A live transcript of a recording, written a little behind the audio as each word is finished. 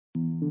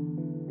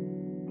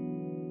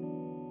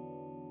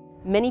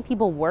Many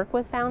people work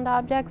with found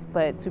objects,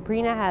 but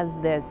Suprina has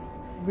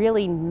this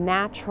really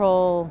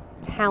natural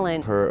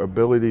talent. Her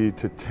ability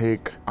to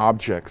take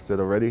objects that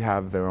already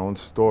have their own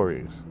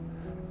stories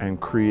and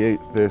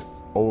create this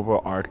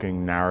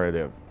overarching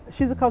narrative.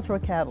 She's a cultural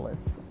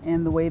catalyst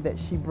in the way that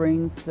she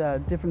brings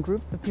different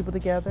groups of people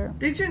together.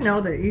 Did you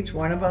know that each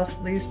one of us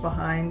leaves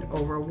behind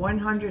over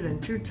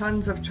 102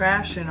 tons of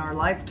trash in our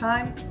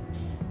lifetime?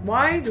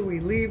 Why do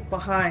we leave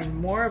behind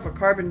more of a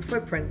carbon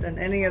footprint than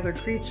any other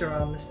creature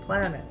on this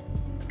planet?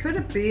 Could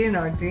it be in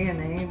our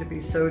DNA to be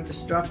so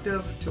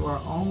destructive to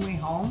our only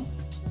home?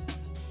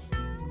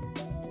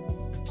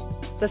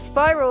 The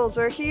spirals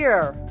are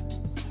here.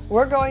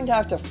 We're going to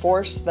have to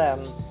force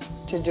them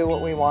to do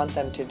what we want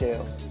them to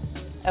do.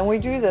 And we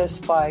do this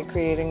by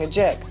creating a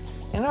jig.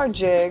 In our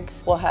jig,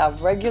 we'll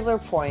have regular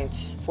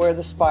points where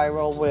the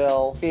spiral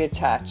will be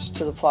attached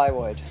to the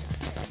plywood.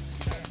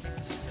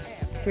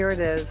 Here it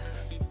is,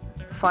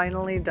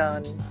 finally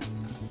done.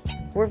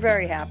 We're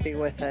very happy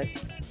with it.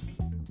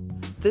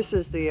 This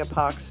is the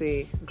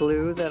epoxy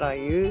glue that I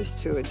use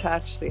to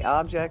attach the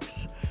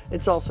objects.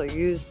 It's also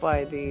used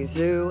by the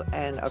zoo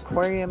and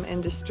aquarium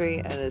industry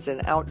and is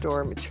an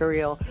outdoor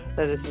material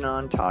that is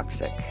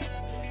non-toxic.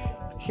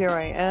 Here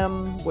I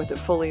am with it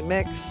fully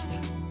mixed,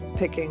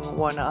 picking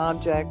one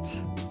object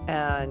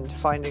and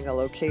finding a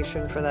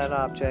location for that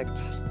object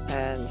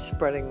and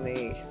spreading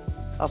the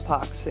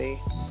epoxy.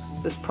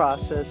 This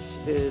process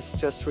is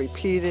just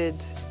repeated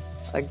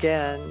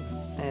again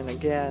and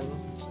again.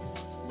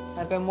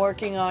 I've been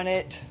working on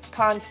it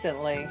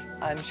constantly.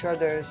 I'm sure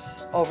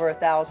there's over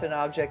 1,000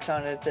 objects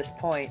on it at this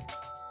point.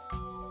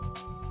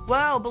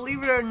 Well,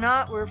 believe it or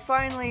not, we're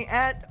finally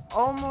at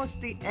almost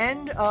the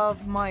end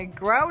of my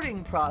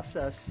grouting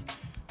process.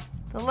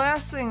 The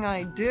last thing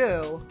I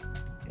do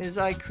is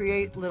I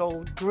create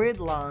little grid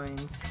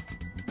lines.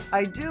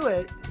 I do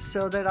it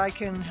so that I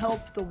can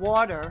help the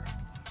water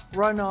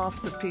run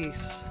off the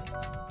piece.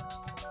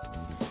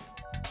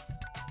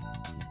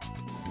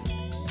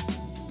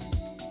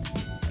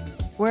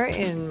 We're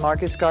in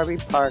Marcus Garvey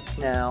Park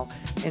now,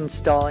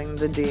 installing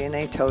the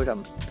DNA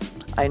totem.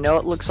 I know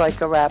it looks like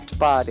a wrapped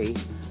body,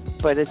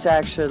 but it's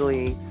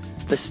actually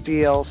the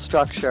steel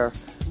structure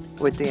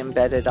with the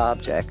embedded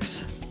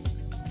objects.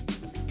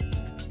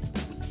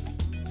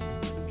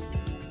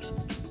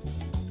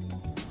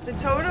 The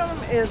totem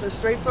is a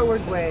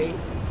straightforward way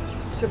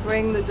to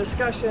bring the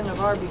discussion of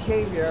our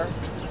behavior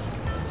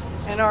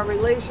and our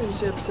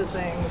relationship to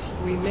things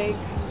we make,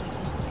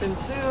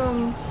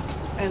 consume,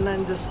 and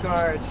then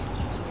discard.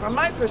 From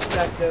my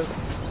perspective,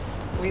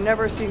 we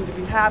never seem to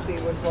be happy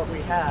with what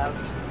we have.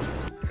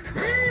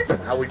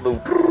 How we move.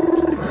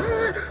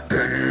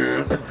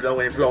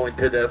 Flowing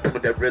to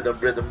the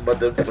rhythm of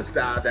the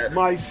style that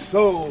my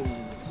soul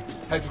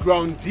has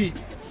grown deep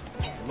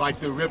like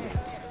the river.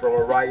 From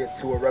a riot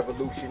to a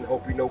revolution,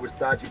 hope you know which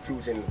side you're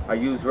choosing. I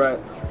use rap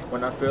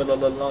when I feel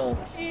all alone.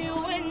 You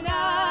and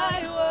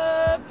I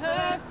were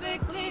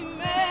perfectly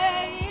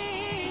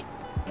made.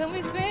 Can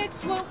we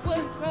fix what was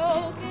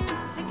broken?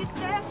 Take a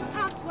step,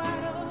 arms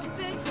wide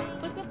open.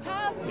 Put the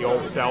positive. The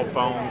old cell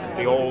phones,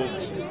 the old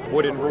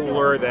wooden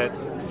ruler that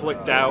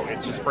flicked out,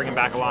 it's just bringing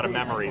back a lot of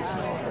memories.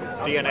 It's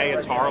DNA,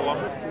 it's Harlem,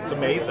 it's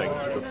amazing.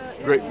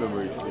 Great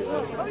memories,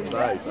 yeah.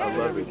 Nice, I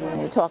love it.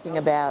 We're talking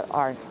about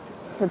our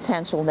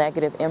potential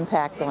negative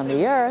impact on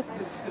the earth,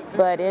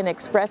 but in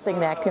expressing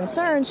that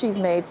concern, she's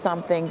made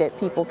something that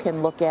people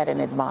can look at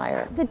and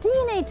admire. The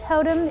DNA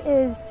totem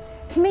is,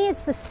 to me,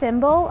 it's the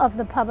symbol of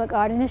the Public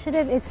Art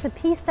Initiative. It's the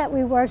piece that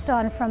we worked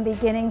on from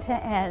beginning to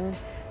end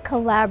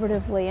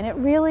collaboratively, and it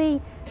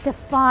really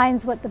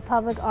defines what the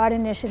Public Art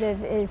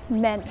Initiative is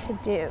meant to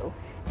do.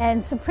 And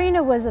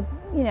Suprina was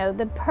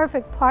the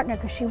perfect partner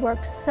because she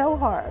worked so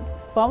hard.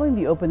 Following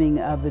the opening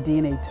of the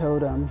DNA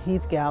Totem,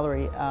 Heath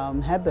Gallery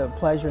had the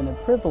pleasure and the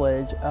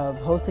privilege of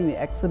hosting the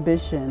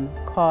exhibition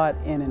Caught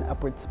in an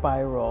Upward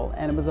Spiral.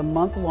 And it was a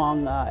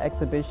month-long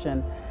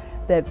exhibition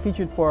that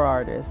featured 4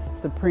 artists: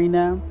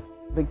 Suprina,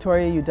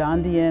 Victoria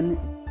Udandian,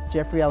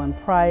 Jeffrey Allen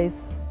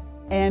Price,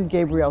 and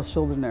Gabrielle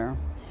Schildener.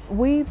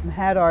 We've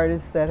had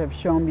artists that have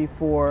shown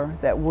before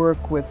that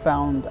work with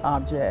found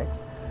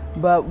objects.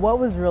 But what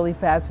was really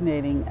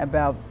fascinating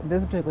about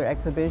this particular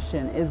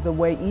exhibition is the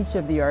way each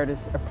of the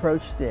artists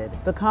approached it.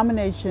 The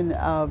combination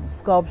of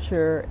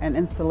sculpture and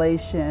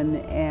installation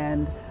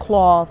and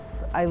cloth,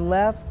 I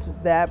left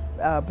that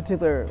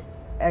particular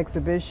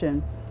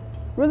exhibition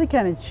really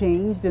kind of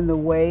changed in the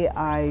way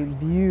I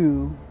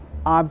view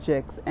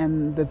objects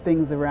and the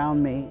things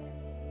around me.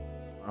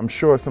 I'm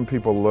sure some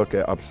people look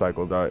at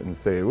upcycled art and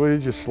say, well, you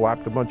just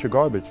slapped a bunch of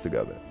garbage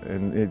together.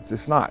 And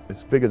it's not.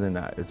 It's bigger than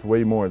that. It's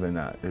way more than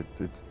that.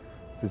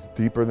 It's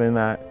deeper than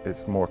that.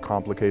 It's more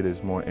complicated.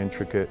 It's more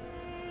intricate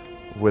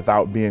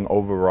without being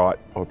overwrought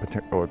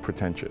or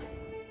pretentious.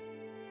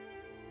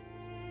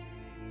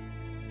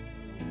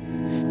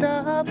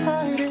 Stop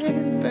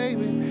hiding,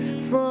 baby,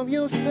 from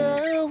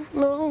yourself.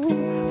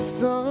 No,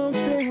 some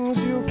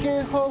things you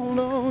can't hold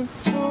on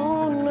to.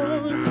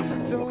 No,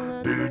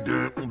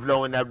 don't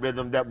flowing that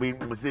rhythm that we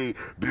see.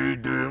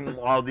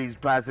 All these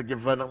plastic in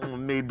front of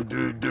me.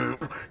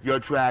 Your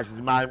trash is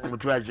my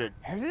treasure.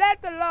 And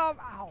let the love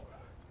out.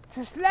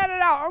 Just let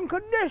it out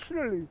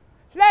unconditionally.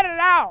 Let it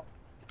out.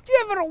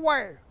 Give it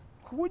away.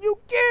 When you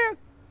give,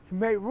 you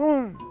make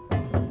room.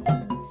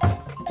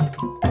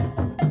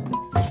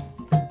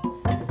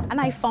 And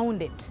I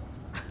found it.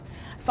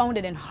 Found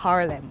it in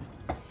Harlem.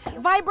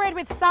 Vibrate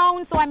with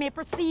sound so I may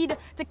proceed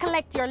to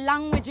collect your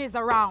languages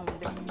around.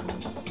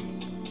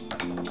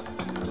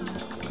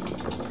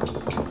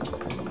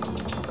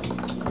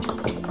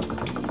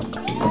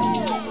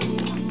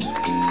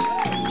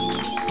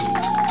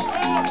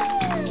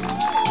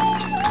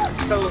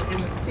 So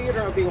in the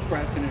theater of the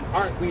oppressed and in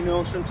art, we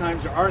know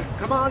sometimes art,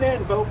 come on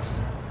in, folks.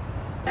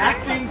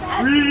 Acting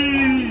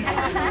free,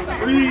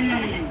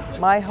 free.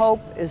 My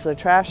hope is the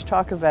Trash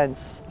Talk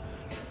events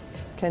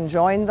can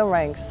join the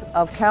ranks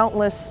of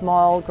countless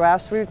small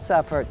grassroots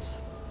efforts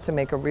to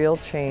make a real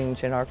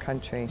change in our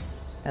country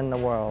and the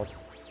world.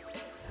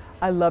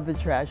 I love the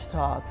Trash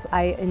Talks.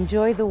 I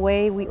enjoy the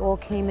way we all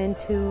came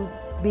into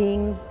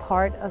being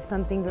part of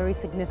something very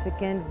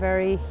significant,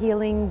 very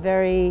healing,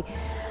 very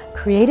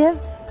creative.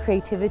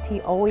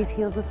 Creativity always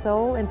heals the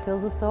soul and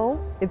fills the soul.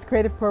 It's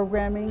creative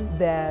programming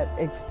that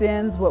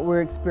extends what we're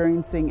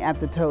experiencing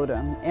at the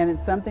Totem, and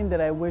it's something that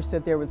I wish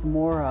that there was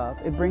more of.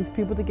 It brings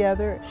people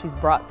together. She's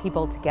brought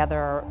people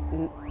together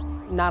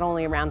not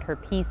only around her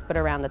piece, but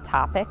around the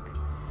topic.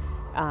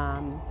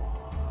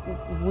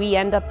 We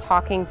end up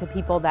talking to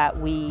people that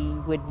we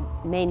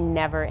may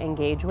never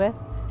engage with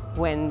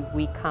when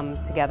we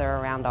come together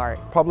around art.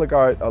 Public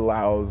art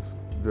allows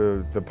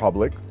the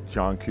public,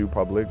 John Q.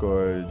 Public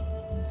or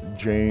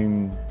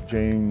Jane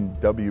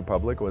W.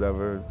 Public,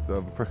 whatever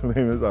the person's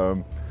name is,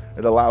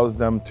 it allows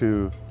them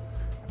to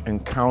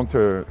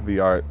encounter the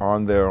art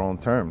on their own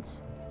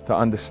terms, to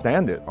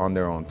understand it on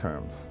their own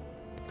terms,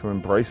 to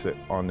embrace it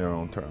on their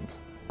own terms.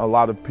 A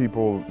lot of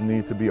people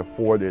need to be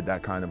afforded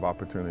that kind of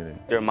opportunity.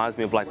 It reminds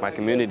me of like my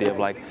community, of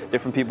like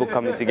different people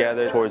coming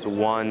together towards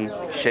one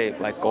shape,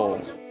 like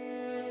goal.